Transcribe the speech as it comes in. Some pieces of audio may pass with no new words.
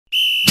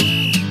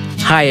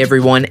Hi,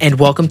 everyone, and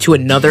welcome to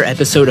another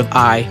episode of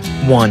I,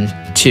 1,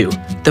 2,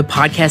 the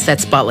podcast that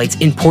spotlights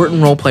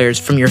important role players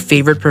from your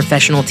favorite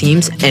professional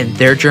teams and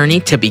their journey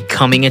to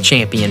becoming a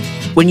champion.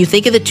 When you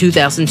think of the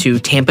 2002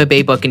 Tampa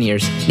Bay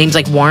Buccaneers, names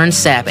like Warren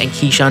Sapp and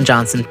Keyshawn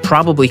Johnson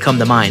probably come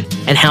to mind,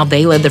 and how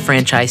they led the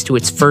franchise to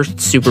its first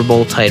Super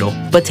Bowl title.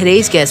 But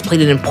today's guest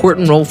played an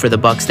important role for the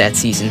Bucs that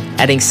season,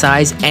 adding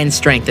size and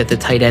strength at the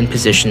tight end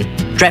position.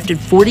 Drafted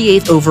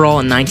 48th overall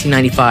in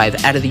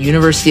 1995 out of the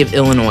University of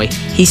Illinois,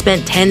 he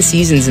spent 10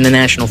 seasons in the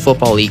National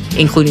Football League,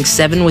 including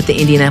 7 with the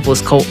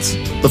Indianapolis Colts,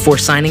 before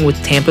signing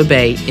with Tampa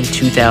Bay in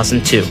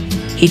 2002.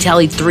 He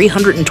tallied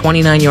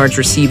 329 yards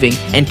receiving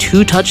and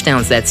 2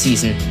 touchdowns that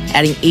season,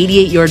 adding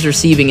 88 yards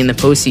receiving in the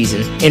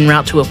postseason, en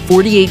route to a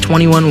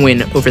 48-21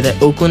 win over the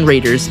Oakland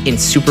Raiders in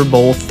Super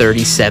Bowl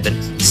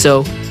 37.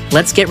 So,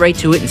 let's get right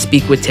to it and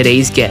speak with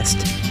today's guest,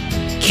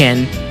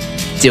 Ken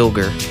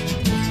Dilger.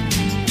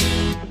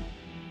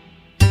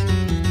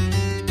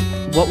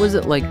 What was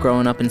it like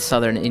growing up in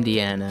southern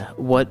Indiana?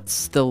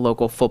 What's the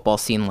local football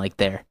scene like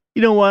there?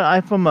 You know what?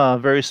 I'm from a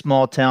very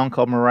small town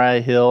called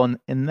Mariah Hill, and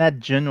in that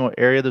general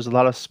area, there's a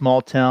lot of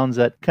small towns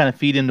that kind of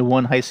feed into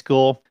one high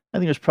school. I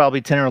think there's probably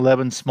 10 or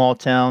 11 small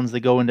towns that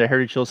go into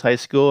Heritage Hills High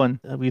School, and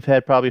we've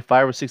had probably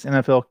 5 or 6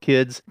 NFL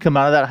kids come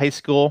out of that high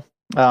school.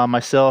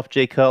 Myself,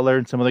 Jay Cutler,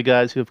 and some other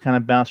guys who have kind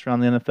of bounced around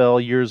the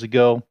NFL years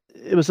ago.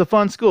 It was a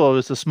fun school. It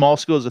was a small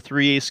school. It was a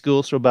 3A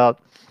school, so about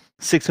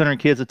 600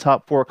 kids, the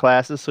top 4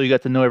 classes, so you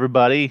got to know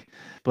everybody.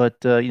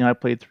 But, I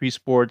played 3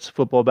 sports,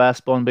 football,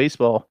 basketball, and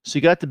baseball. So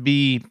you got to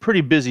be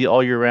pretty busy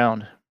all year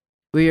round.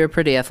 Well, you're a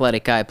pretty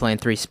athletic guy playing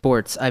 3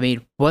 sports. I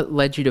mean, what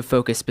led you to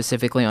focus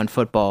specifically on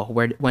football?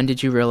 When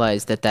did you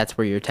realize that that's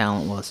where your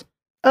talent was?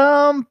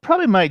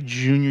 Probably my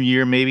junior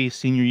year, maybe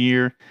senior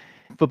year.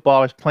 Football,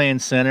 I was playing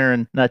center,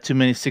 and not too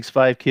many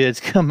 6'5" kids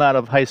come out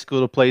of high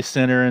school to play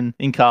center and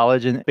in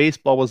college. And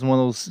baseball was one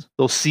of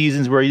those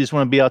seasons where you just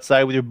want to be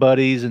outside with your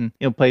buddies and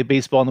play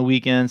baseball on the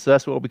weekends. So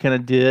that's what we kind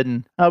of did,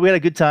 and we had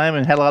a good time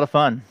and had a lot of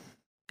fun.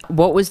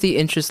 What was the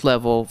interest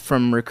level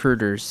from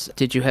recruiters?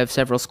 Did you have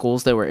several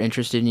schools that were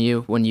interested in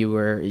you when you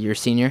were your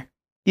senior?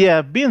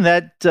 Yeah, being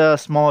that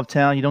small of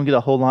town, you don't get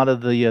a whole lot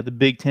of the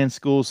Big Ten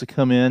schools to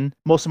come in.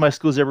 Most of my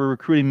schools that were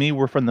recruiting me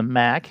were from the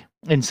MAC.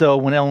 And so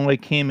when Illinois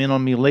came in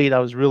on me late, I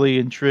was really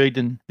intrigued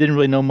and didn't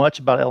really know much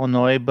about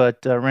Illinois. But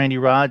Randy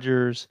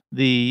Rogers,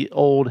 the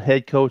old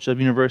head coach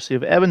of University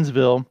of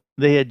Evansville,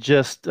 they had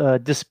just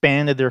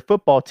disbanded their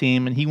football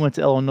team, and he went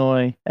to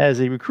Illinois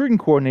as a recruiting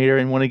coordinator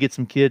and wanted to get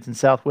some kids in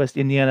Southwest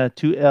Indiana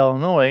to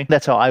Illinois.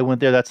 That's how I went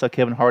there. That's how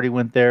Kevin Hardy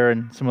went there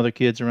and some other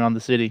kids around the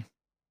city.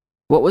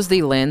 What was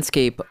the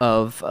landscape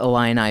of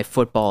Illini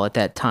football at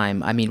that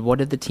time? I mean, what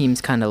did the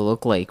teams kind of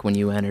look like when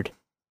you entered?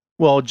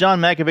 Well, John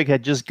Mackovic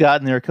had just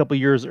gotten there a couple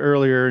years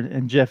earlier,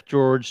 and Jeff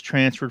George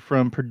transferred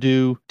from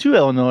Purdue to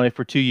Illinois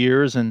for 2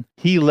 years, and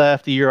he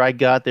left the year I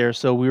got there.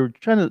 So we were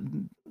trying to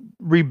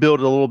rebuild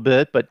it a little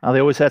bit, but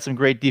they always had some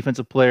great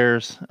defensive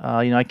players.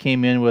 I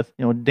came in with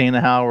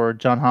Dana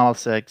Howard, John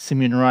Holasek,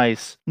 Simeon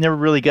Rice. Never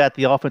really got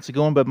the offense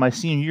going, but my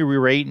senior year we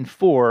were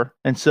 8-4,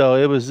 and so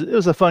it was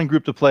a fun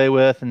group to play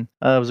with, and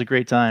it was a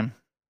great time.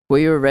 Well,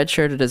 you were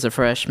redshirted as a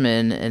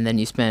freshman, and then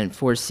you spent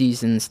 4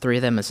 seasons, 3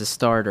 of them as a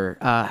starter.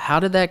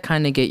 How did that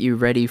kind of get you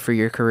ready for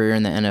your career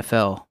in the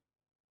NFL?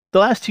 The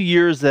last 2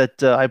 years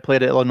that I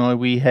played at Illinois,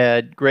 we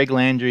had Greg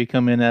Landry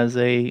come in as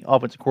a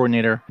offensive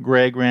coordinator.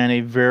 Greg ran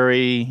a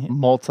very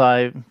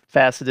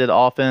multifaceted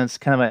offense,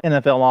 kind of an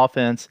NFL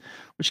offense,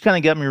 which kind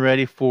of got me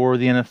ready for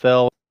the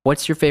NFL.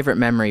 What's your favorite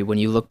memory when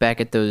you look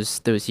back at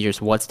those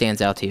years? What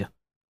stands out to you?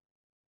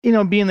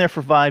 Being there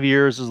for 5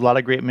 years, there's a lot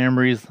of great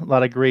memories, a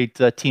lot of great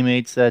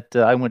teammates that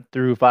I went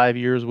through 5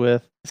 years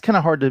with. It's kind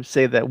of hard to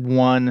say that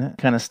one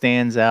kind of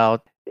stands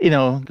out.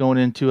 Going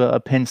into a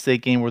Penn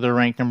State game where they're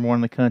ranked number 1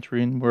 in the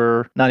country and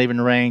we're not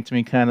even ranked.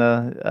 We kind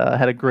of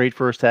had a great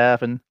first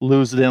half, and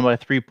lose to them by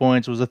 3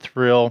 points was a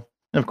thrill.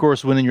 And of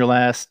course, winning your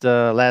last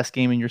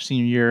game in your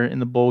senior year in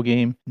the bowl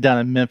game down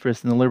in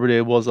Memphis in the Liberty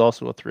Day was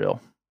also a thrill.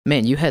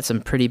 Man, you had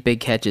some pretty big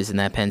catches in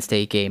that Penn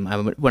State game.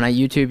 When I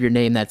YouTube your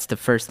name, that's the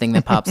first thing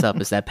that pops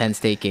up is that Penn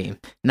State game.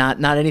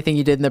 Not anything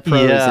you did in the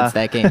pros, It's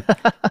that game.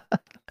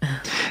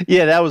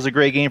 Yeah, that was a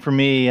great game for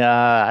me.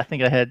 I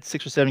think I had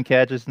 6 or 7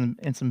 catches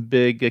and some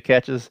big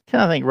catches,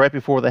 kind of think right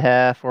before the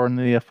half or in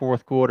the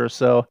fourth quarter.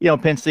 So,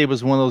 Penn State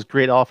was one of those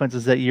great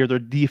offenses that year. Their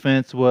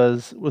defense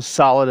was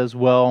solid as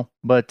well,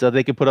 but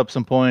they could put up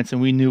some points, and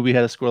we knew we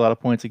had to score a lot of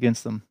points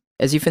against them.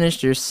 As you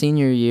finished your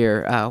senior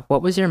year,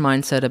 what was your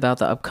mindset about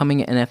the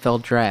upcoming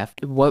NFL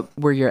draft? What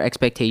were your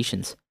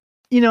expectations?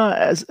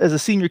 As a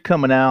senior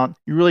coming out,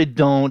 you really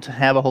don't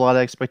have a whole lot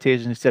of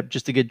expectations except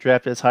just to get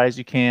drafted as high as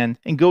you can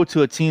and go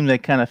to a team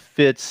that kind of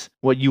fits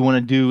what you want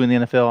to do in the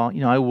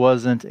NFL. I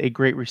wasn't a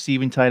great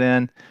receiving tight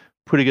end,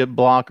 pretty good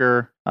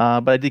blocker,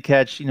 but I did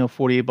catch,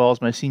 48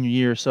 balls my senior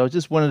year. So I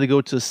just wanted to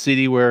go to a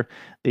city where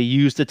they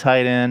used a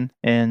tight end,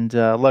 and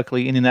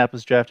luckily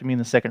Indianapolis drafted me in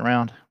the second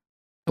round.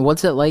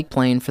 What's it like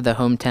playing for the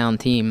hometown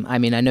team? I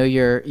mean, I know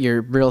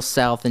you're real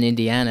south in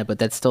Indiana, but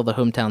that's still the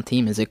hometown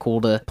team. Is it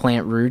cool to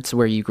plant roots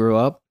where you grew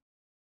up?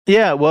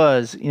 Yeah, it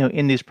was.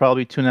 Indy's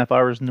probably 2.5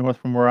 hours north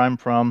from where I'm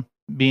from,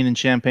 being in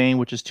Champaign,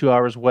 which is 2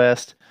 hours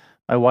west.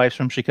 My wife's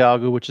from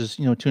Chicago, which is,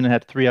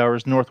 2.5 to 3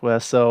 hours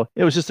northwest. So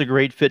it was just a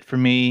great fit for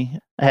me.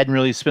 I hadn't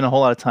really spent a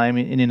whole lot of time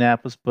in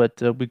Indianapolis, but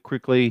we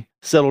quickly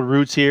settled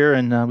roots here,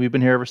 and we've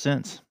been here ever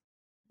since.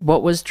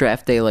 What was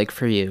draft day like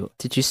for you?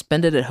 Did you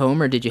spend it at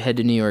home or did you head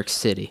to New York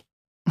City?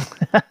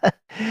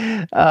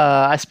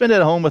 I spent it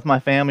at home with my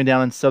family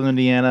down in southern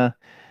Indiana.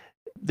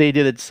 They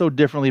did it so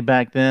differently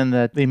back then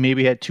that they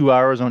maybe had 2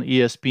 hours on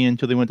ESPN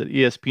until they went to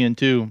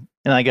ESPN2.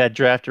 And I got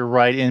drafted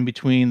right in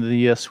between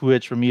the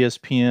switch from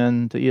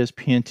ESPN to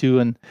ESPN2,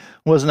 and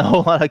wasn't a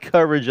whole lot of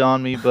coverage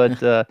on me,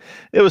 but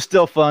it was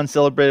still fun.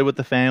 Celebrated with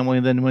the family,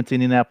 and then went to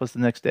Indianapolis the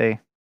next day.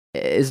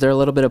 Is there a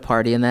little bit of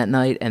partying that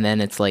night? And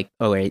then it's like,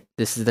 oh, wait,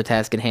 this is the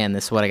task at hand.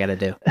 This is what I got to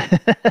do.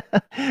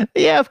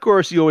 Yeah, of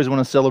course, you always want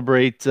to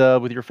celebrate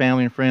with your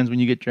family and friends when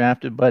you get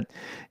drafted. But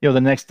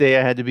the next day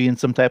I had to be in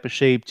some type of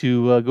shape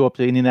to go up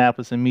to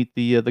Indianapolis and meet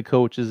the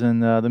coaches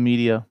and the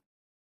media.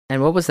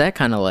 And what was that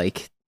kind of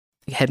like?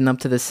 Heading up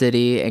to the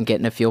city and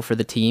getting a feel for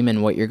the team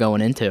and what you're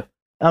going into?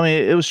 I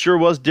mean, it sure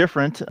was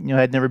different. I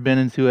had never been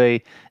into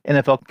a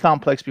NFL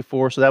complex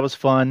before, so that was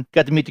fun.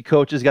 Got to meet the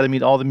coaches, got to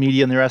meet all the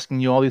media, and they're asking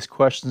you all these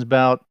questions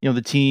about,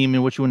 the team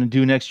and what you want to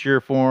do next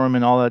year for them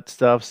and all that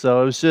stuff.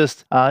 So it was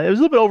just, it was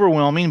a little bit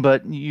overwhelming,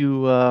 but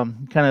you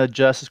kind of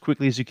adjust as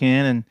quickly as you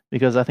can. And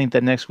because I think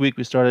that next week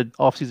we started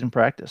off-season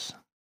practice.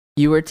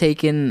 You were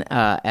taken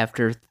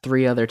after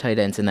 3 other tight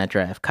ends in that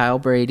draft: Kyle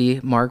Brady,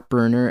 Mark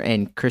Bruner,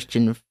 and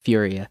Christian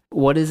Furia.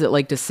 What is it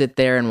like to sit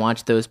there and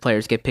watch those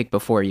players get picked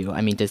before you?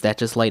 I mean, does that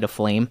just light a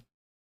flame?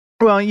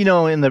 Well,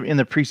 in the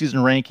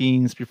preseason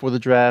rankings before the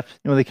draft,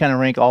 they kind of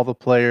rank all the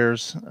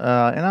players,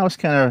 and I was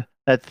kind of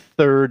at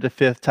third to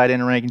fifth tight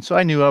end ranking, so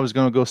I knew I was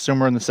going to go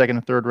somewhere in the second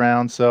or third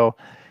round. So,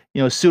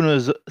 as soon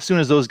as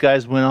those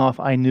guys went off,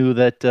 I knew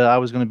that I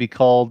was going to be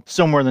called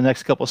somewhere in the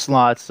next couple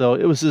slots. So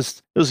it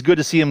was good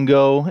to see him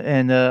go,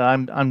 and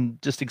I'm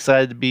just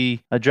excited to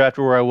be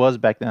drafted where I was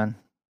back then.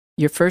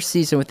 Your first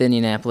season with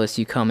Indianapolis,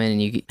 you come in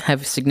and you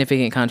have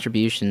significant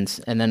contributions,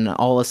 and then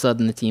all of a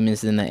sudden the team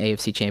is in the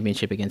AFC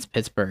Championship against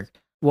Pittsburgh.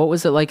 What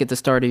was it like at the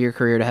start of your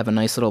career to have a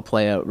nice little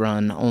playout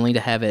run, only to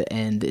have it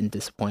end in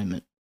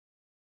disappointment?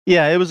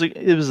 Yeah, it was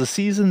a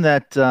season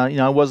that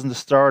I wasn't the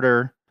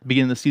starter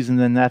beginning of the season.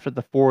 Then after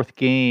the fourth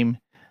game,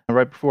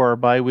 right before our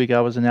bye week, I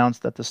was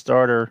announced that the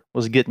starter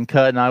was getting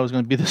cut, and I was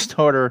going to be the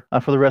starter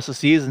for the rest of the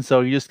season.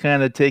 So you just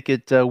kind of take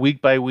it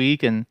week by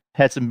week, and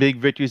had some big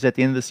victories at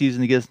the end of the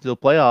season to get us into the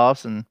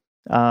playoffs. And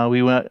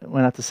we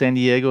went out to San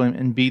Diego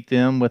and beat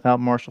them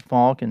without Marshall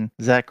Faulk, and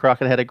Zach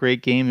Crockett had a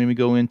great game. Then we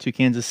go into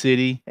Kansas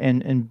City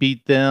and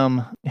beat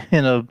them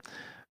in a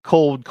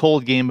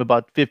cold game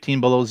about 15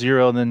 below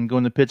zero, and then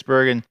going to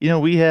Pittsburgh.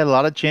 And we had a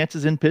lot of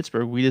chances in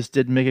Pittsburgh. We just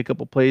didn't make a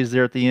couple plays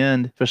there at the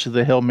end, especially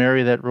the Hail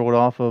Mary that rolled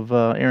off of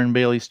Aaron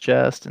Bailey's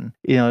chest. And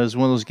it was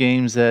one of those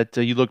games that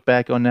you look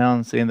back on now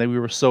and saying that we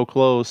were so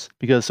close,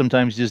 because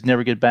sometimes you just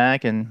never get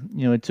back. And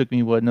it took me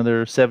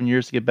another 7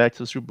 years to get back to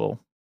the Super Bowl.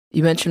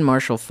 You mentioned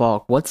Marshall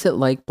Faulk. What's it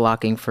like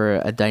blocking for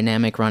a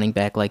dynamic running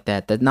back like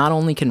that not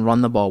only can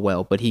run the ball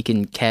well, but he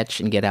can catch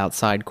and get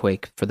outside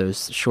quick for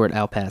those short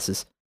out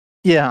passes?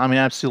 Yeah, I mean,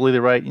 absolutely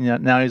right.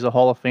 Now he's a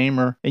Hall of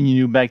Famer, and you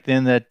knew back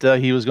then that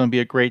he was going to be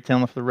a great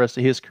talent for the rest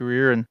of his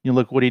career. And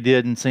look what he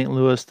did in St.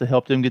 Louis to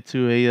help him get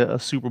to a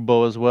Super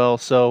Bowl as well.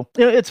 So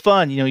it's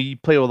fun. You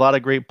play with a lot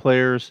of great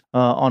players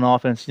on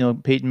offense.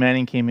 Peyton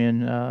Manning came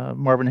in,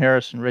 Marvin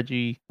Harrison,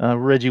 Reggie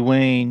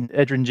Wayne,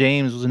 Edgerrin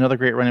James was another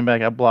great running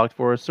back I blocked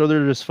for us. So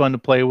they're just fun to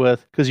play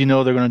with, because they're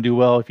going to do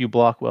well if you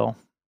block well.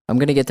 I'm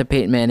going to get to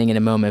Peyton Manning in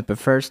a moment, but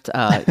first,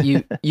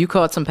 you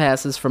caught some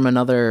passes from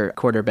another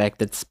quarterback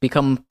that's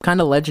become kind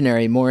of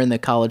legendary more in the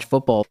college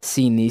football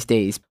scene these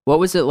days. What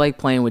was it like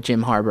playing with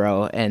Jim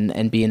Harbaugh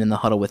and being in the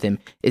huddle with him?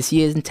 Is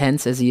he as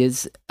intense as he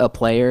is a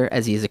player,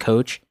 as he is a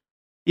coach?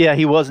 Yeah,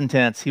 he was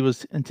intense. He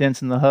was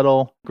intense in the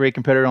huddle, great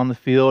competitor on the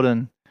field,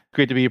 and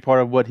great to be a part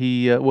of what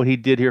he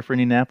did here for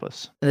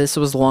Indianapolis. This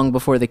was long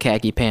before the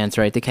khaki pants,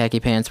 right? The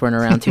khaki pants weren't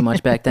around too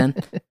much back then?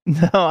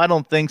 No, I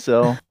don't think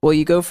so. Well,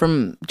 you go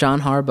from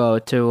John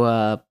Harbaugh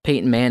to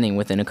Peyton Manning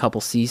within a couple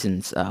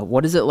seasons.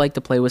 What is it like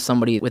to play with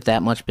somebody with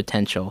that much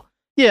potential?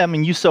 Yeah, I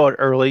mean, you saw it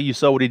early. You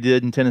saw what he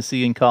did in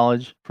Tennessee in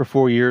college for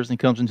 4 years, and he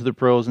comes into the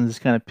pros and just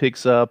kind of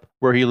picks up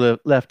where he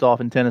left off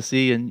in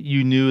Tennessee. And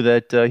you knew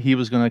that he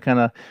was going to kind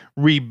of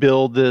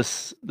rebuild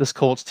this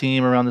Colts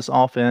team around this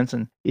offense.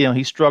 And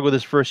he struggled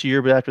his first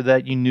year, but after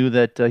that, you knew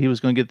that he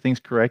was going to get things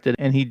corrected,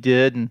 and he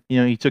did. And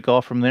he took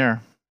off from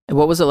there. And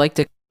what was it like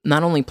to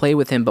not only play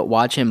with him, but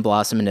watch him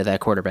blossom into that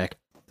quarterback?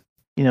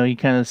 You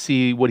kind of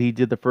see what he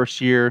did the first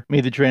year,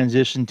 made the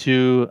transition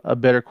to a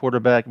better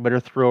quarterback, better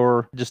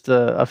thrower, just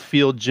a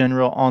field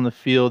general on the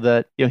field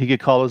that, he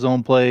could call his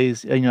own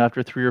plays,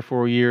 after 3 or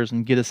 4 years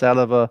and get us out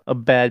of a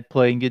bad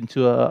play and get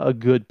into a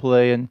good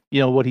play. And,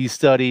 what he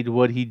studied,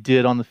 what he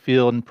did on the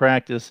field in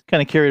practice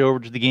kind of carried over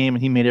to the game,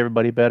 and he made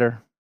everybody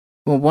better.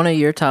 Well, one of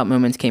your top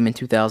moments came in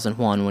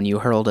 2001 when you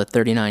hurled a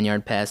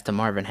 39-yard pass to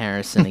Marvin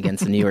Harrison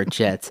against the New York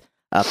Jets.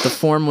 The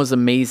form was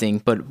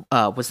amazing, but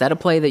was that a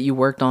play that you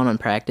worked on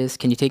practice?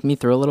 Can you take me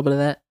through a little bit of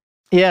that?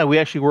 Yeah, we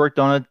actually worked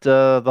on it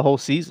the whole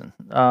season.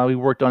 We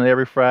worked on it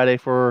every Friday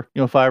for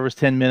 5 or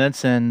 10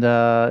 minutes, and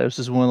it was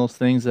just one of those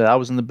things that I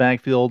was in the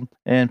backfield,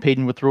 and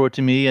Peyton would throw it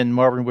to me, and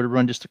Marvin would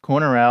run just a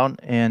corner out.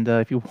 And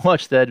if you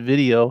watch that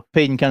video,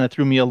 Peyton kind of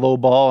threw me a low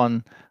ball,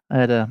 and I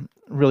had to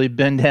really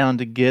bend down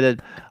to get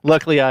it.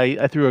 Luckily,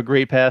 I threw a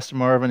great pass to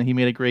Marvin, and he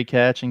made a great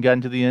catch and got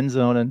into the end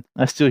zone. And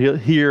I still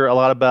hear a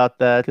lot about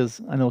that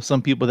because I know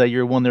some people that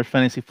year won their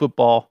fantasy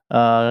football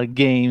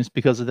games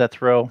because of that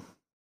throw.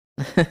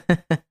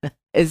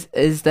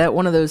 Is that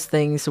one of those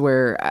things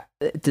where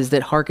does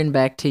that harken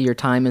back to your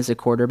time as a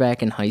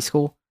quarterback in high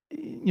school?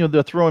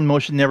 The throwing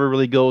motion never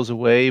really goes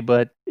away,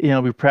 but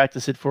we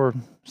practice it for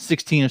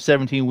 16 or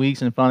 17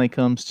 weeks, and it finally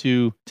comes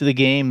to the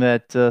game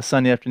that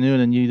Sunday afternoon,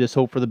 and you just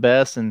hope for the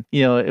best. And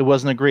it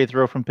wasn't a great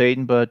throw from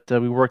Peyton, but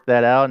we worked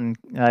that out, and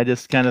I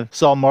just kind of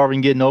saw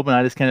Marvin getting open.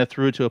 I just kind of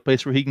threw it to a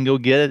place where he can go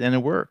get it, and it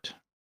worked.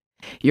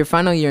 Your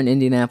final year in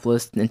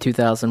Indianapolis in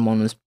 2001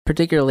 was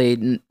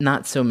particularly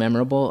not so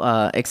memorable,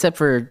 except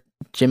for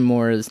Jim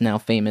Mora's now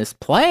famous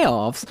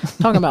playoffs.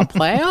 Talking about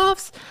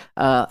playoffs,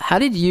 how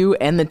did you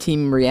and the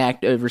team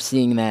react over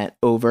seeing that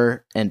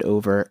over and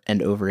over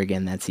and over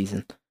again that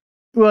season?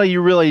 Well,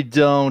 you really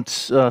don't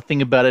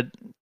think about it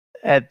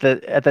at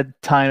the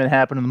time it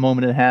happened, and the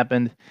moment it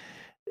happened.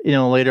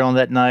 Later on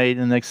that night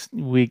and the next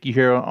week, you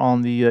hear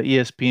on the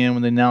ESPN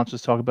when the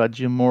announcers talk about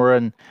Jim Mora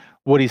and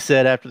what he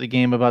said after the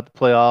game about the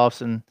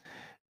playoffs. And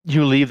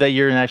you leave that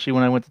year, and actually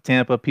when I went to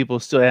Tampa, people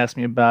still ask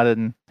me about it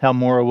and how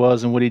Mora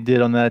was and what he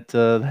did on that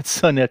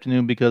Sunday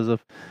afternoon because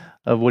of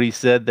what he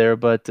said there.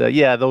 But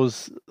yeah,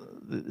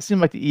 it seemed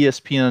like the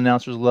ESPN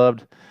announcers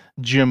loved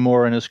Jim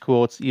Mora and his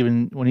quotes.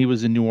 Even when he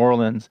was in New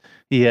Orleans,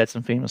 he had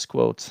some famous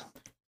quotes.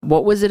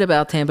 What was it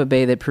about Tampa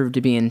Bay that proved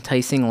to be an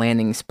enticing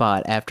landing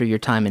spot after your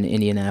time in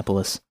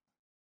Indianapolis?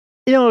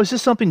 It was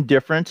just something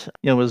different.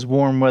 It was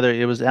warm weather.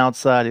 It was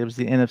outside. It was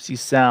the NFC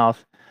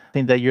South. I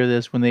think that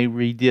year when they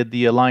redid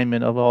the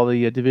alignment of all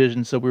the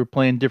divisions. So we were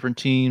playing different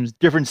teams,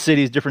 different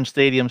cities, different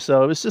stadiums.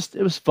 So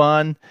it was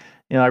fun.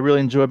 I really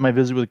enjoyed my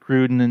visit with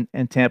Gruden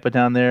and Tampa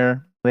down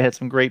there. They had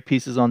some great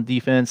pieces on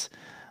defense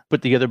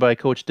put together by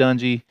Coach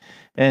Dungy.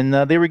 And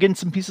they were getting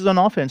some pieces on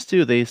offense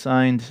too. They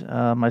signed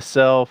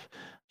myself,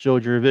 Joe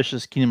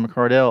Jurevicius, Keenan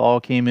McCardell,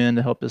 all came in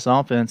to help this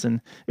offense.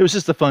 And it was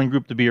just a fun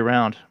group to be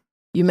around.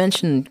 You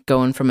mentioned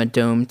going from a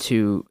dome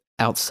to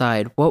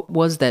outside. What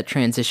was that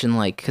transition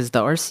like? Because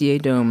the RCA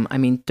Dome,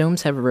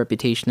 domes have a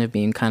reputation of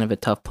being kind of a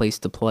tough place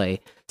to play.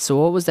 So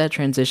what was that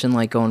transition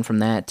like going from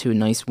that to a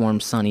nice,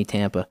 warm, sunny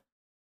Tampa?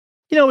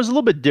 It was a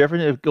little bit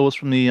different. It goes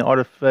from the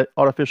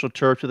artificial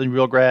turf to the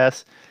real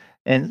grass.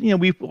 And,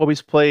 we've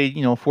always played,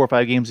 4 or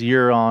 5 games a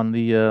year on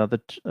the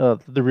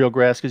real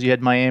grass because you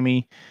had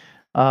Miami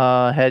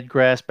had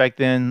grass back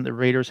then. The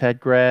Raiders had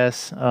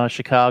grass,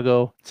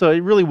 Chicago. So it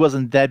really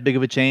wasn't that big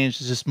of a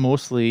change. It's just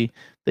mostly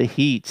the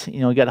heat.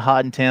 It got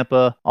hot in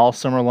Tampa all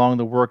summer long.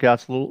 The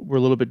workouts were a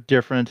little bit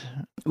different.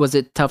 Was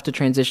it tough to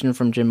transition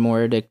from Jim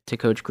Mora to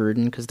Coach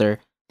Gruden? Because they're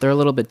a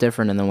little bit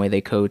different in the way they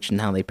coach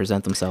and how they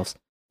present themselves.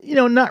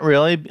 Not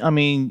really.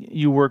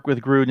 You work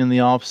with Gruden in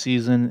the off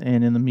season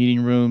and in the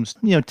meeting rooms,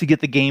 to get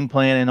the game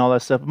plan and all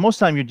that stuff. But most of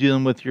the time you're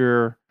dealing with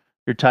your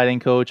tight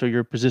end coach or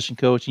your position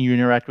coach, and you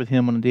interact with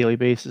him on a daily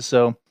basis.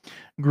 So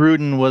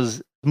Gruden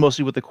was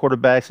mostly with the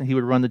quarterbacks, and he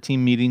would run the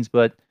team meetings,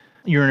 but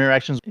your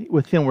interactions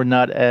with him were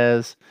not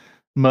as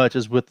much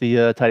as with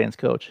the tight ends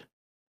coach.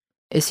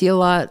 Is he a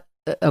lot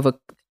of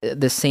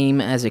the same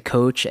as a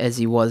coach as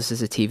he was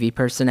as a TV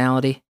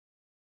personality?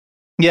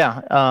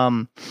 Yeah.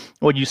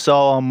 What you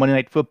saw on Monday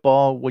Night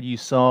Football, what you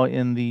saw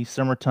in the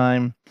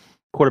summertime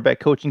quarterback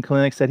coaching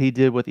clinics that he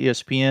did with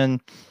ESPN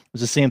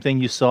was the same thing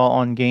you saw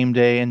on game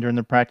day and during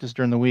the practice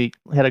during the week.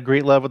 He had a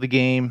great love of the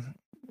game,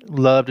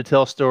 loved to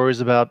tell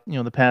stories about,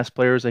 the past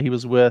players that he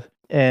was with.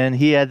 And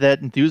he had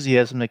that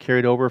enthusiasm that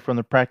carried over from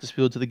the practice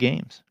field to the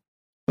games.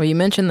 Well, you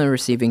mentioned the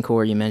receiving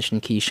core. You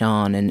mentioned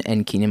Keyshawn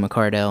and Keenan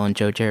McCardell and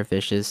Joe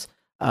Jurevicius.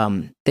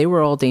 They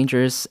were all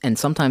dangerous and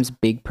sometimes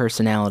big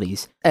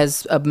personalities.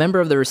 As a member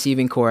of the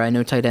receiving core, I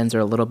know tight ends are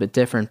a little bit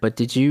different, but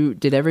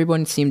did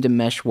everyone seem to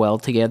mesh well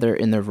together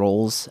in their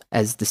roles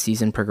as the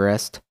season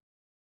progressed?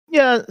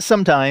 Yeah,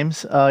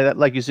 sometimes.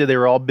 Like you said, they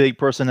were all big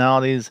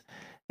personalities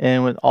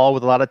and with a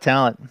lot of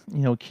talent.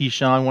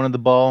 Keyshawn wanted the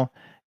ball,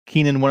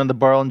 Keenan wanted the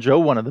ball, and Joe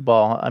wanted the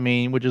ball.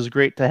 Which is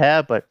great to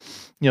have, but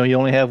you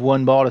only have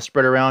one ball to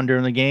spread around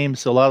during the game.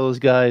 So a lot of those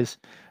guys,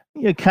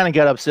 kind of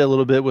got upset a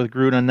little bit with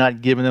Gruden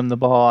not giving them the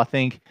ball. I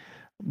think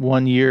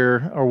one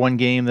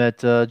game that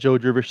Joe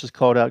Jurevicius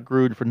called out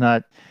Gruden for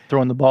not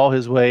throwing the ball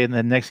his way, and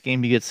the next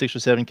game he gets 6 or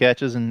 7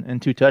 catches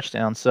and 2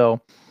 touchdowns.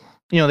 So,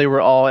 they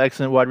were all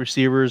excellent wide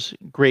receivers,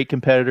 great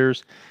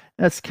competitors.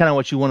 That's kind of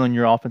what you want on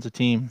your offensive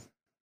team.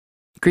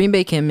 Green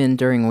Bay came in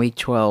during Week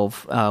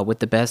 12 with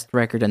the best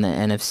record in the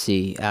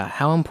NFC.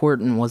 How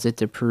important was it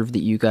to prove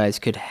that you guys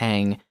could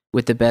hang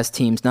with the best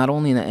teams, not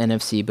only in the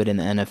NFC, but in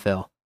the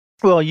NFL?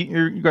 Well,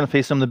 you're going to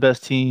face some of the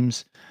best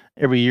teams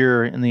every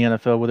year in the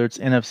NFL, whether it's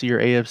NFC or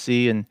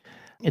AFC. And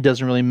It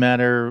doesn't really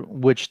matter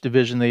which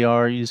division they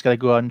are. You just got to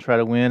go out and try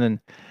to win. And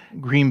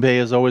Green Bay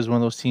is always one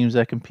of those teams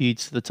that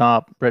competes to the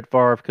top. Brett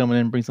Favre coming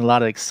in brings a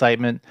lot of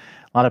excitement.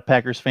 A lot of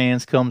Packers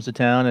fans comes to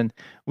town, and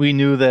we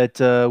knew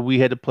that we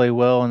had to play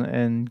well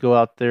and go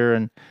out there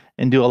and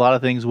do a lot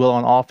of things well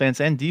on offense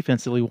and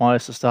defensively. Want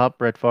us to stop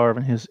Brett Favre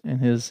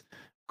and his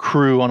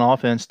crew on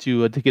offense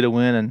to get a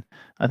win, and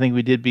I think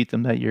we did beat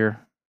them that year.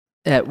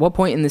 At what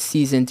point in the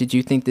season did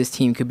you think this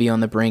team could be on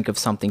the brink of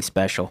something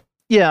special?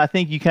 Yeah, I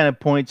think you kind of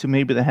point to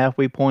maybe the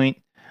halfway point.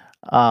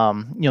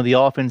 The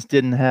offense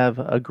didn't have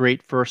a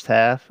great first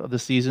half of the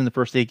season, the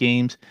first 8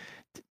 games.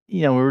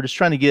 We were just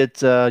trying to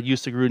get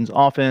used to Gruden's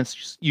offense,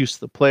 just used to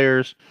the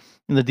players,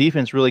 and the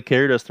defense really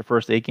carried us the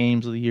first 8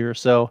 games of the year.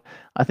 So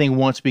I think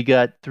once we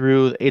got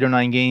through 8 or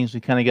 9 games,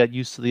 we kind of got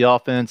used to the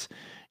offense,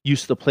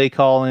 used to the play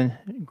calling.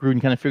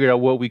 Gruden kind of figured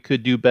out what we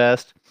could do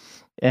best.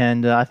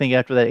 And I think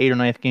after that 8th or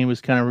 9th game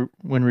was kind of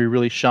when we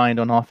really shined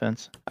on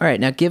offense. All right,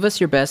 now give us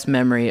your best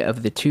memory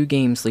of the 2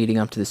 games leading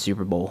up to the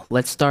Super Bowl.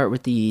 Let's start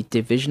with the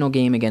divisional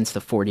game against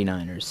the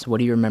 49ers. What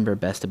do you remember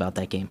best about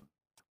that game?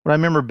 What I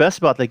remember best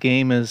about that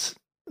game is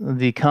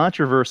the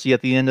controversy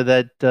at the end of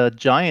that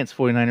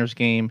Giants-49ers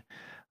game.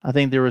 I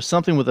think there was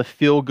something with a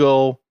field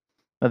goal.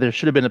 There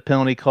should have been a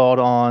penalty called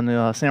on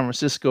San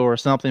Francisco or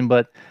something,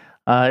 but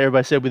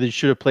everybody said we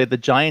should have played the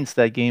Giants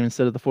that game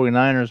instead of the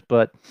 49ers.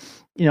 But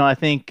I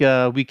think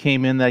we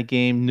came in that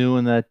game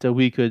knowing that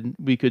we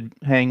could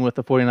hang with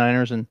the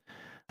 49ers, and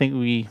I think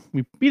we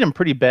beat them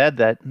pretty bad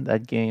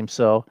that game.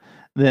 So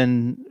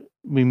then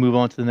we move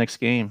on to the next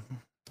game.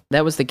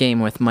 That was the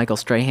game with Michael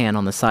Strahan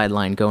on the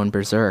sideline going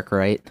berserk,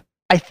 right?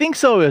 I think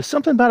so. It was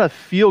something about a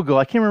field goal.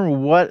 I can't remember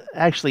what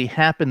actually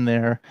happened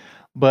there,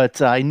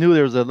 but I knew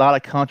there was a lot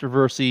of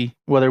controversy,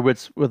 whether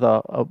it's with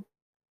a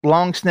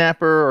long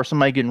snapper or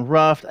somebody getting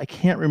roughed. I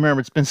can't remember.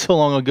 It's been so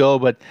long ago,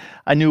 but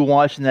I knew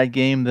watching that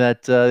game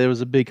that there was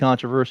a big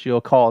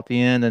controversial call at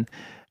the end. And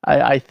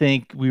I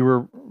think we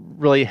were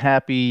really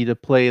happy to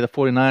play the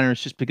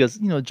 49ers just because,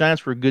 the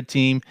Giants were a good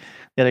team.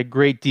 They had a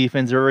great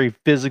defense. They're a very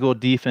physical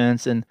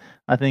defense. And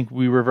I think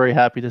we were very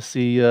happy to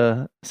see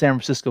San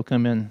Francisco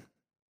come in.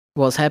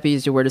 Well, as happy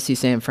as you were to see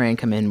San Fran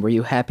come in, were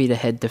you happy to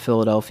head to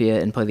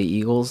Philadelphia and play the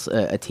Eagles,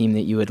 a team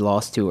that you had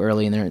lost to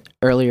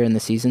earlier in the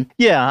season?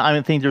 Yeah,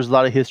 I think there's a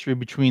lot of history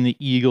between the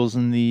Eagles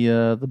and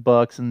the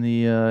Bucks in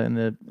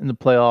the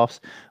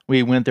playoffs.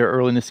 We went there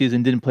early in the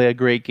season, didn't play a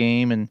great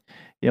game, and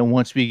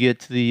once we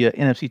get to the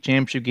NFC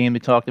Championship game, they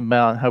talked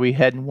about how we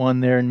hadn't won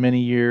there in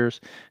many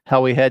years,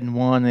 how we hadn't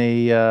won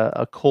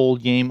a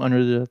cold game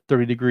under the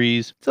 30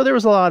 degrees. So there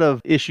was a lot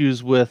of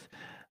issues with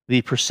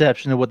the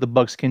perception of what the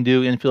Bucks can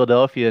do in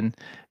Philadelphia. And,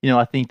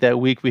 I think that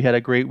week we had a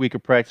great week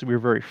of practice. We were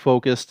very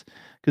focused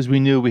because we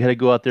knew we had to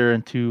go out there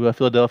into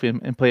Philadelphia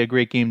and play a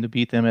great game to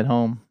beat them at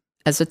home.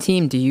 As a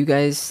team, do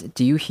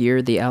you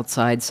hear the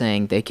outside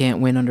saying they can't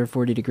win under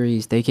 40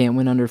 degrees? They can't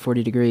win under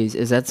 40 degrees.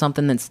 Is that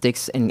something that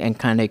sticks and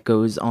kind of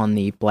goes on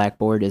the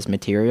blackboard as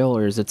material,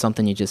 or is it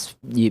something you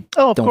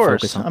don't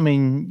focus on? I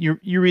mean,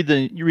 you read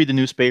the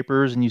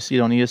newspapers and you see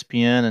it on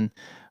ESPN and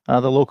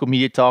the local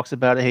media talks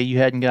about it. Hey, you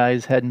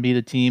hadn't beat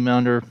a team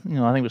under,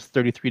 I think it was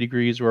 33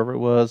 degrees, wherever it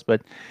was.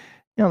 But,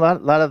 a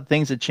lot of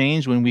things had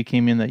changed when we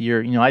came in that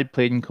year. I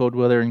played in cold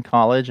weather in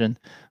college and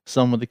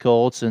some with the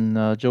Colts, and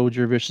Joe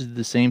Jurevicius did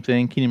the same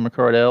thing, Keenan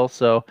McCardell.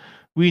 So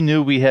we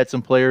knew we had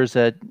some players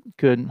that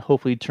could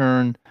hopefully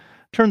turn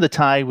the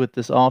tide with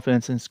this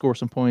offense and score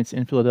some points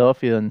in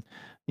Philadelphia. And,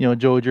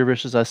 Joe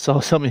Jurevicius, I saw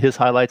some of his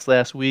highlights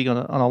last week on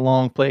a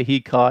long play he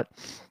caught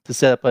to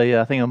set up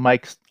a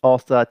Mike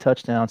Alstott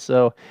touchdown.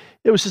 So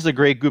it was just a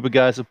great group of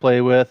guys to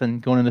play with,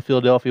 and going into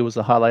Philadelphia was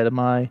the highlight of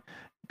my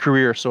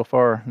career so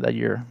far that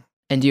year.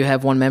 And do you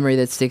have one memory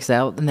that sticks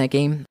out in that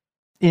game?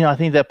 I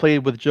think that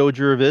played with Joe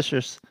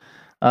Jurevicius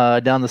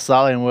down the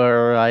sideline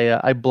where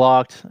I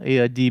blocked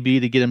a DB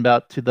to get him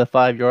about to the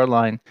 5-yard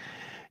line.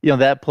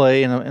 That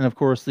play and of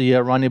course the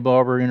Ronnie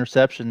Barber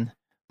interception.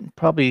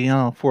 Probably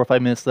 4 or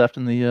 5 minutes left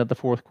in the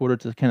fourth quarter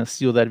to kind of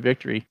seal that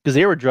victory because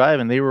they were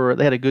driving. They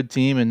had a good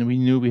team, and we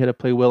knew we had to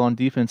play well on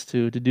defense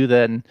to do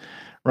that. And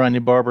Ronnie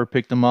Barber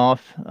picked them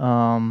off,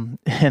 and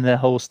that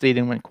whole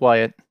stadium went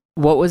quiet.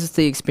 What was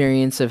the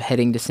experience of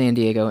heading to San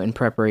Diego in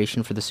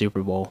preparation for the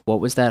Super Bowl? What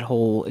was that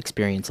whole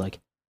experience like?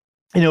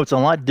 It's a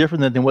lot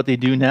different than what they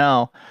do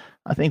now.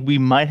 I think we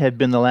might have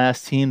been the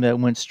last team that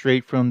went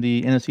straight from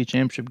the NFC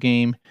Championship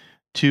game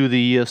to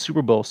the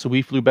Super Bowl. So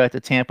we flew back to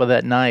Tampa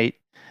that night,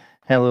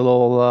 had a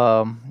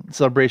little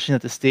celebration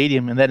at the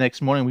stadium, and that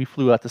next morning we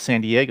flew out to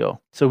San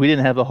Diego. So we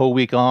didn't have a whole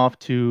week off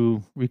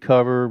to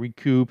recover,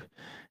 recoup,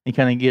 and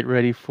kind of get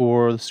ready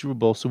for the Super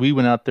Bowl. So we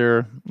went out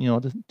there,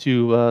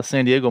 to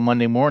San Diego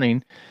Monday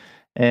morning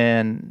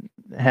and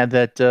had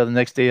that the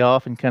next day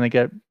off and kind of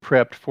got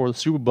prepped for the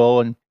Super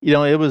Bowl. And,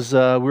 it was, we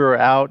were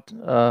out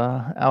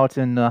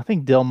in, I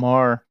think, Del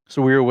Mar.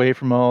 So we were away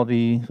from all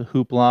the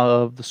hoopla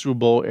of the Super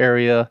Bowl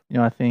area.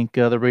 I think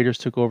the Raiders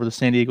took over the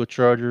San Diego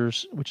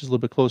Chargers, which is a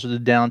little bit closer to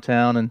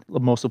downtown. And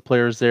most of the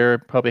players there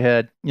probably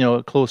had,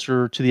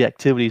 closer to the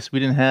activities. We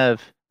didn't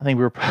have I think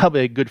we were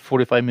probably a good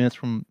 45 minutes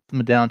from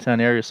the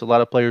downtown area, so a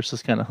lot of players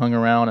just kind of hung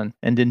around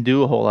and didn't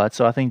do a whole lot.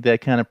 So I think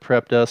that kind of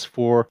prepped us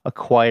for a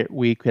quiet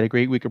week. We had a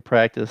great week of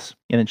practice,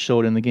 and it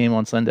showed in the game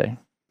on Sunday.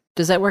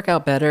 Does that work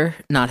out better,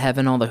 not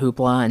having all the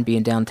hoopla and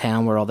being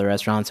downtown where all the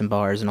restaurants and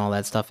bars and all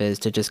that stuff is,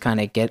 to just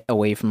kind of get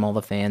away from all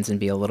the fans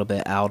and be a little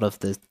bit out of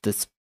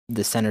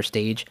the center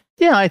stage?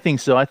 Yeah, I think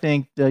so. I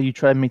think you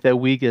try to make that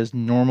week as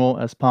normal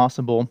as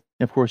possible.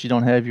 Of course, you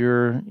don't have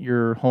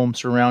your home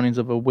surroundings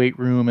of a weight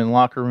room and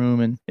locker room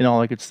and all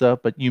that good stuff,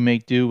 but you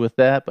make do with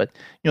that. But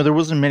there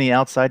wasn't many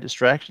outside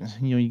distractions.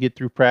 You get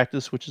through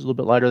practice, which is a little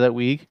bit lighter that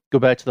week, go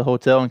back to the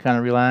hotel and kind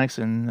of relax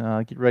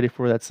and get ready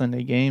for that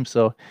Sunday game.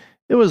 So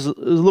it was a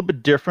little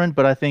bit different,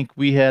 but I think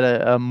we had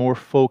a more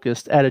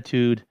focused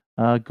attitude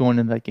going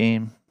into that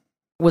game.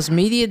 Was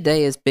media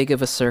day as big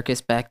of a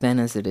circus back then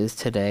as it is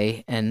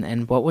today?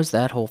 And what was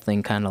that whole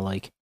thing kind of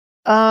like?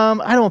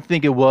 I don't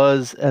think it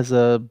was as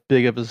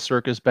big of a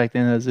circus back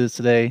then as it is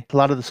today. A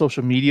lot of the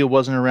social media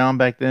wasn't around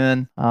back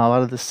then. A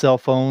lot of the cell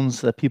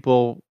phones that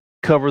people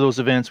cover those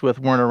events with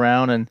weren't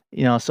around,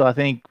 and so I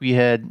think we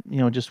had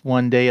just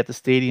one day at the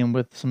stadium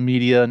with some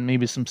media and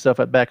maybe some stuff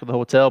at back of the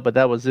hotel, but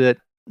that was it.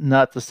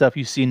 Not the stuff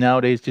you see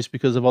nowadays, just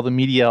because of all the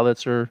media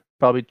outlets are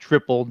probably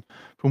tripled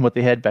from what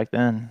they had back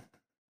then.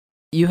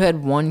 You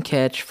had one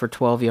catch for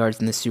 12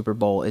 yards in the Super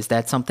Bowl. Is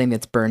that something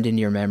that's burned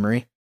into your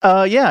memory?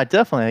 Yeah,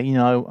 definitely.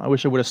 I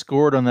wish I would have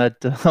scored on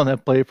that on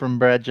that play from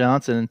Brad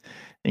Johnson,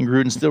 and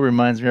Gruden still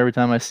reminds me every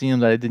time I see him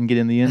that I didn't get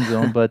in the end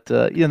zone. But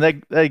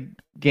that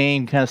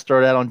game kind of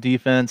started out on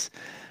defense.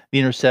 The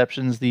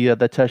interceptions,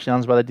 the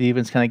touchdowns by the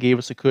defense kind of gave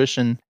us a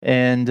cushion,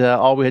 and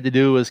all we had to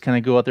do was kind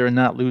of go out there and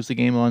not lose the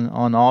game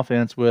on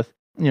offense with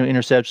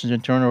interceptions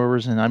and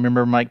turnovers. And I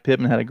remember Mike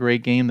Pittman had a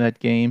great game that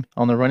game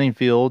on the running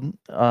field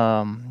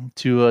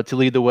to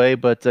lead the way.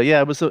 But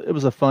yeah, it was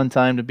a fun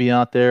time to be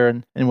out there,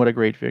 and what a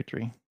great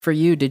victory. For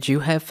you, did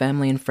you have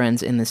family and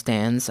friends in the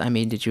stands? I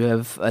mean, did you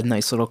have a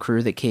nice little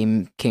crew that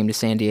came to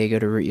San Diego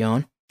to root you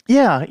on?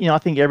 Yeah, I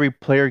think every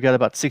player got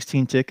about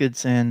 16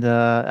 tickets, and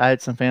I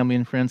had some family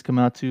and friends come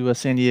out to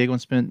San Diego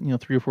and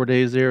spent 3 or 4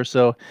 days there.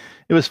 So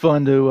it was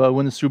fun to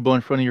win the Super Bowl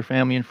in front of your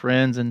family and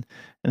friends, and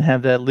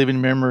have that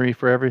living memory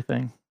for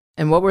everything.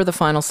 And what were the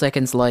final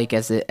seconds like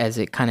as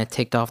it kind of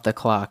ticked off the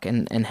clock,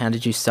 and how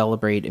did you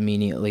celebrate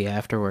immediately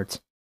afterwards?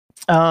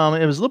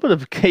 It was a little bit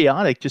of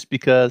chaotic just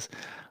because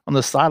on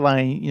the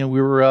sideline,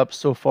 we were up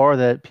so far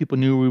that people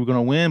knew we were going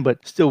to win,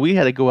 but still we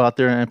had to go out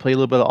there and play a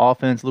little bit of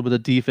offense, a little bit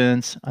of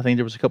defense. I think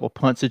there was a couple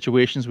punt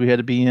situations we had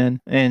to be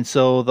in. And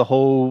so the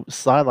whole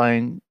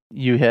sideline,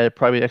 you had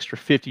probably an extra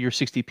 50 or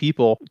 60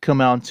 people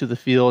come out into the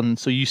field. And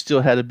so you still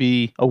had to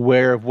be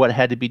aware of what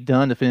had to be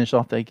done to finish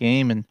off that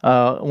game. And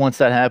once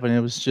that happened,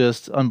 it was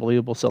just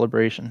unbelievable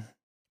celebration.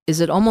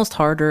 Is it almost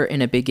harder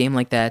in a big game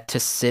like that to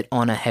sit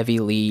on a heavy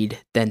lead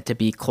than to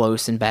be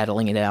close and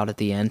battling it out at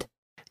the end?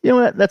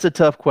 That's a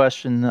tough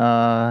question.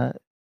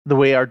 The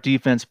way our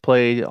defense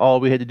played, all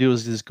we had to do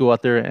was just go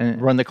out there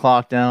and run the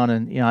clock down.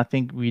 And, I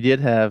think we did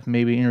have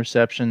maybe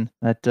interception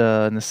in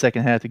the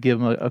second half to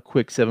give them a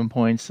quick 7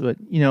 points. But,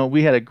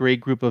 we had a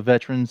great group of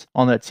veterans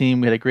on that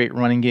team. We had a great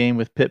running game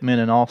with Pittman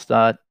and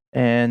Allstott.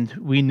 And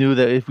we knew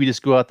that if we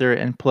just go out there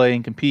and play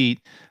and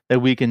compete, that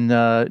we can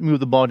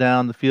move the ball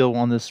down the field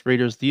on this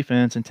Raiders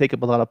defense and take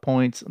up a lot of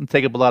points and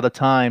take up a lot of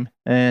time.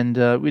 And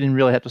we didn't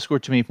really have to score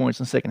too many points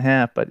in the second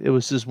half, but it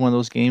was just one of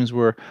those games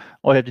where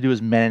all you have to do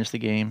is manage the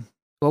game.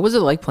 What was it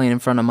like playing in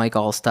front of Mike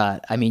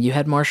Allstott? I mean, you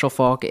had Marshall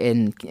Faulk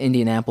in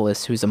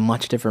Indianapolis, who's a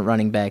much different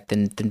running back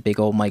than big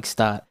old Mike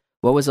Stott.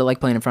 What was it like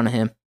playing in front of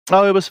him?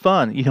 Oh, it was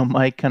fun.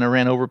 Mike kind of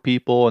ran over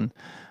people, and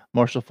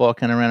Marshall Faulk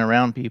kind of ran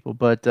around people,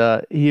 but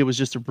he was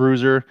just a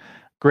bruiser.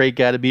 Great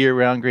guy to be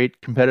around, great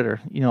competitor.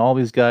 All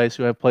these guys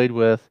who I've played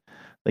with,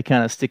 they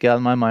kind of stick out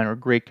in my mind, are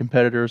great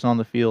competitors on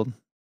the field.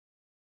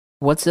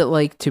 What's it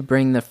like to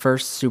bring the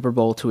first Super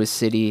Bowl to a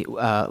city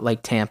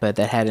like Tampa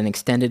that had an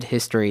extended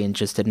history and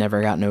just had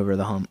never gotten over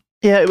the hump?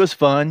 Yeah, it was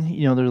fun.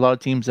 There's a lot of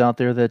teams out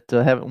there that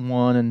haven't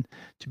won, and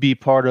to be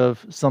part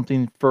of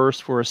something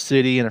first for a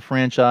city and a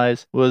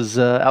franchise was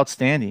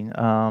outstanding.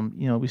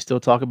 We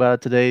still talk about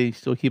it today,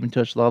 still keep in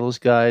touch with a lot of those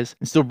guys,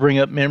 and still bring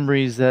up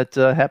memories that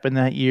happened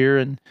that year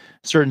and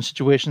certain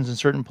situations and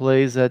certain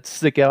plays that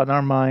stick out in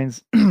our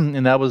minds.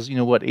 And that was,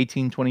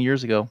 18, 20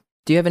 years ago.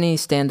 Do you have any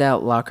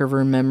standout locker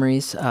room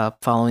memories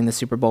following the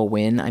Super Bowl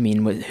win? I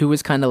mean, who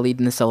was kind of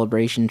leading the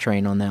celebration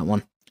train on that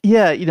one?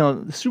 Yeah,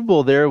 the Super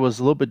Bowl there was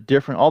a little bit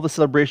different. All the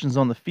celebrations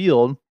on the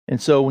field, and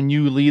so when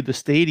you leave the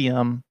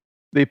stadium,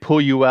 they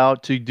pull you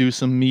out to do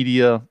some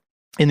media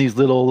in these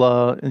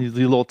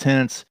little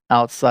tents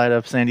outside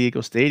of San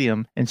Diego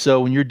Stadium. And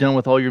so when you're done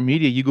with all your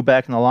media, you go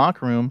back in the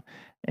locker room,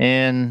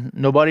 and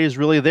nobody is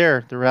really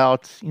there. They're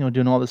out,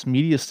 doing all this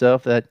media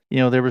stuff that,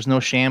 there was no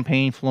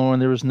champagne flowing.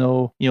 There was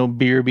no,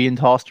 beer being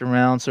tossed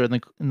around. So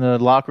in the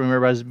locker room,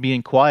 everybody's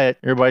being quiet.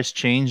 Everybody's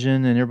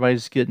changing and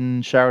everybody's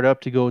getting showered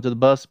up to go to the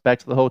bus back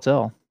to the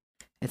hotel.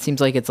 It seems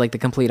like it's like the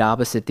complete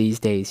opposite these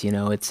days.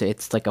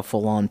 It's like a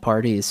full-on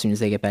party as soon as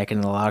they get back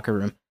into the locker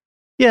room.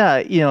 Yeah,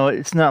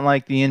 it's not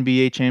like the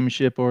NBA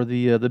championship or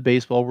the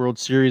baseball World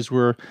Series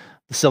where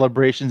the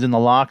celebrations in the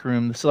locker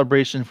room. The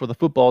celebration for the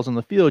football's on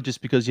the field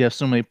just because you have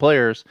so many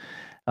players,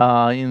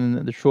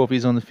 in the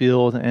trophies on the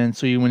field, and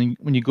so when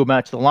you go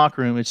back to the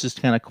locker room, it's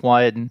just kind of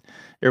quiet and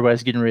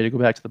everybody's getting ready to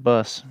go back to the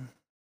bus.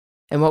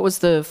 And what was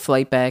the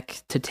flight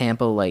back to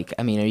Tampa like?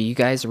 I mean, are you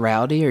guys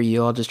rowdy, or are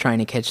you all just trying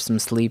to catch some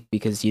sleep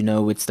because you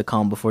know it's the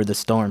calm before the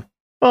storm?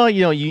 Well,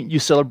 you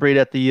celebrate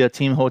at the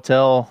team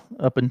hotel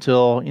up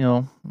until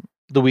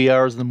the wee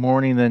hours of the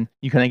morning. Then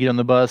you kind of get on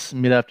the bus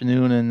mid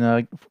afternoon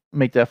and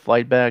make that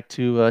flight back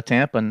to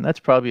Tampa, and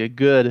that's probably a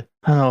good,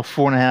 I don't know,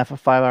 4.5 or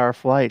 5 hour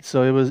flight.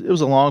 So it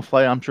was a long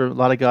flight. I'm sure a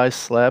lot of guys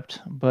slept,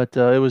 but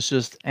it was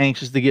just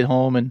anxious to get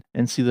home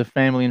and see the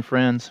family and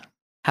friends.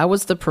 How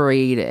was the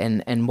parade,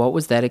 and what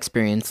was that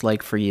experience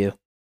like for you?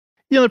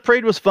 The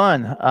parade was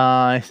fun.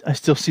 I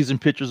still see some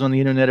pictures on the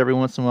internet every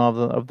once in a while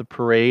of the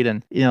parade,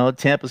 and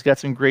Tampa's got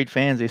some great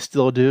fans. They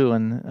still do,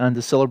 and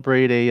to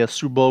celebrate a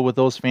Super Bowl with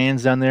those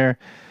fans down there,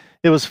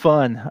 it was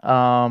fun.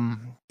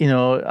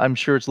 I'm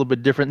sure it's a little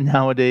bit different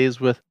nowadays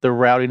with the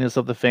rowdiness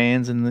of the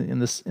fans and in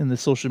the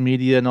social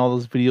media and all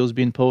those videos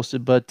being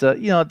posted. But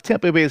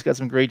Tampa Bay's got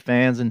some great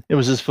fans, and it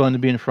was just fun to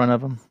be in front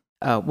of them.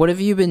 What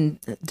have you been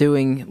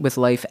doing with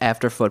life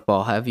after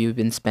football? Have you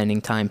been spending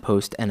time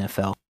post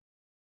NFL?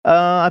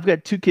 I've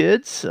got two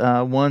kids.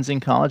 One's in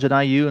college at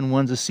IU, and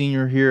one's a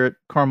senior here at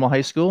Carmel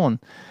High School. And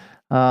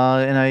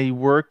I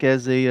work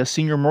as a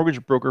senior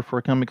mortgage broker for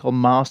a company called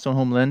Milestone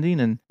Home Lending.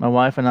 And my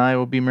wife and I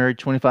will be married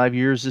 25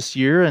 years this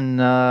year, and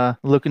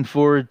looking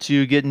forward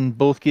to getting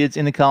both kids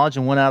into college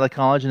and one out of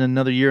college in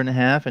another year and a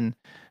half. And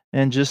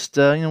just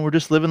we're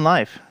just living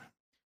life.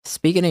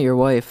 Speaking of your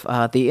wife,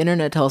 the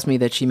internet tells me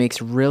that she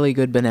makes really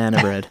good banana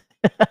bread.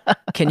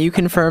 Can you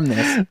confirm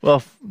this?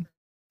 Well,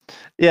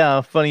 yeah,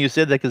 funny you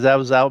said that because I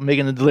was out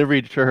making a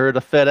delivery to her to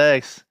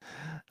FedEx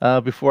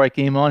before I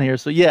came on here.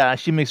 So yeah,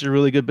 she makes a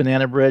really good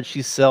banana bread.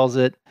 She sells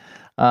it.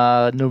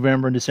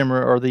 November and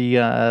December are the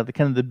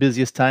kind of the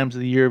busiest times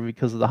of the year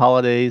because of the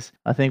holidays.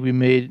 I think we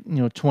made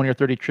 20 or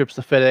 30 trips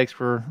to FedEx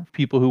for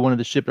people who wanted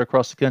to ship it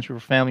across the country for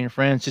family and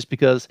friends, just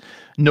because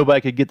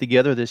nobody could get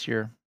together this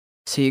year.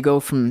 So you go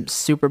from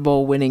Super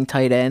Bowl winning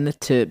tight end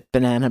to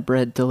banana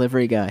bread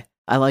delivery guy.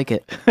 I like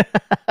it.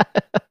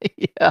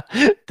 Yeah,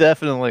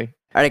 definitely.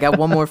 All right, I got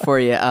one more for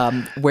you.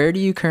 Where do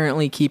you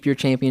currently keep your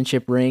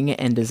championship ring,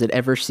 and does it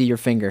ever see your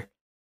finger?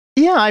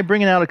 Yeah, I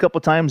bring it out a couple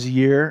times a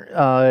year.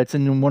 It's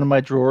in one of my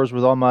drawers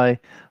with all my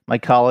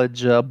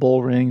college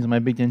bowl rings and my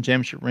Big Ten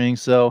championship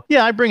rings. So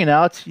yeah, I bring it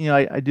out.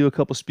 I do a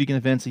couple speaking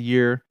events a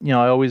year. I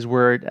always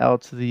wear it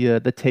out to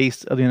the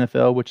Taste of the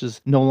NFL, which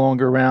is no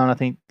longer around. I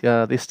think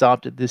they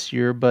stopped it this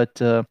year. But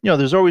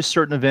there's always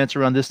certain events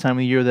around this time of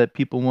the year that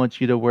people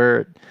want you to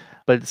wear it.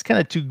 But it's kind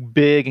of too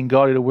big and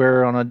gaudy to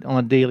wear on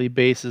a daily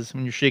basis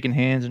when you're shaking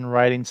hands and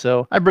writing.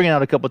 So I bring it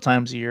out a couple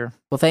times a year.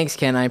 Well, thanks,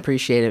 Ken. I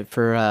appreciate it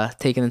for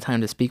taking the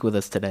time to speak with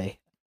us today.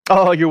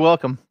 Oh, you're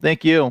welcome.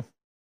 Thank you.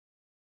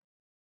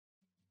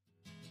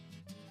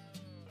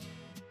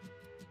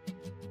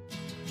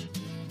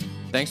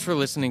 Thanks for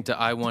listening to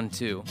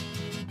I-1-2.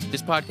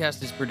 This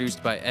podcast is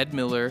produced by Ed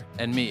Miller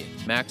and me,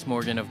 Max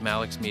Morgan of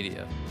Malix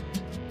Media.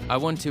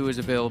 I-1-2 is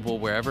available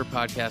wherever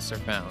podcasts are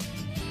found.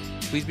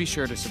 Please be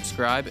sure to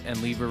subscribe and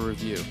leave a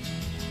review.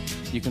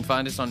 You can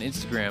find us on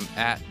Instagram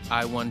at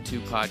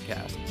I-1-2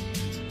 Podcast.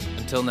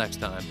 Until next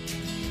time.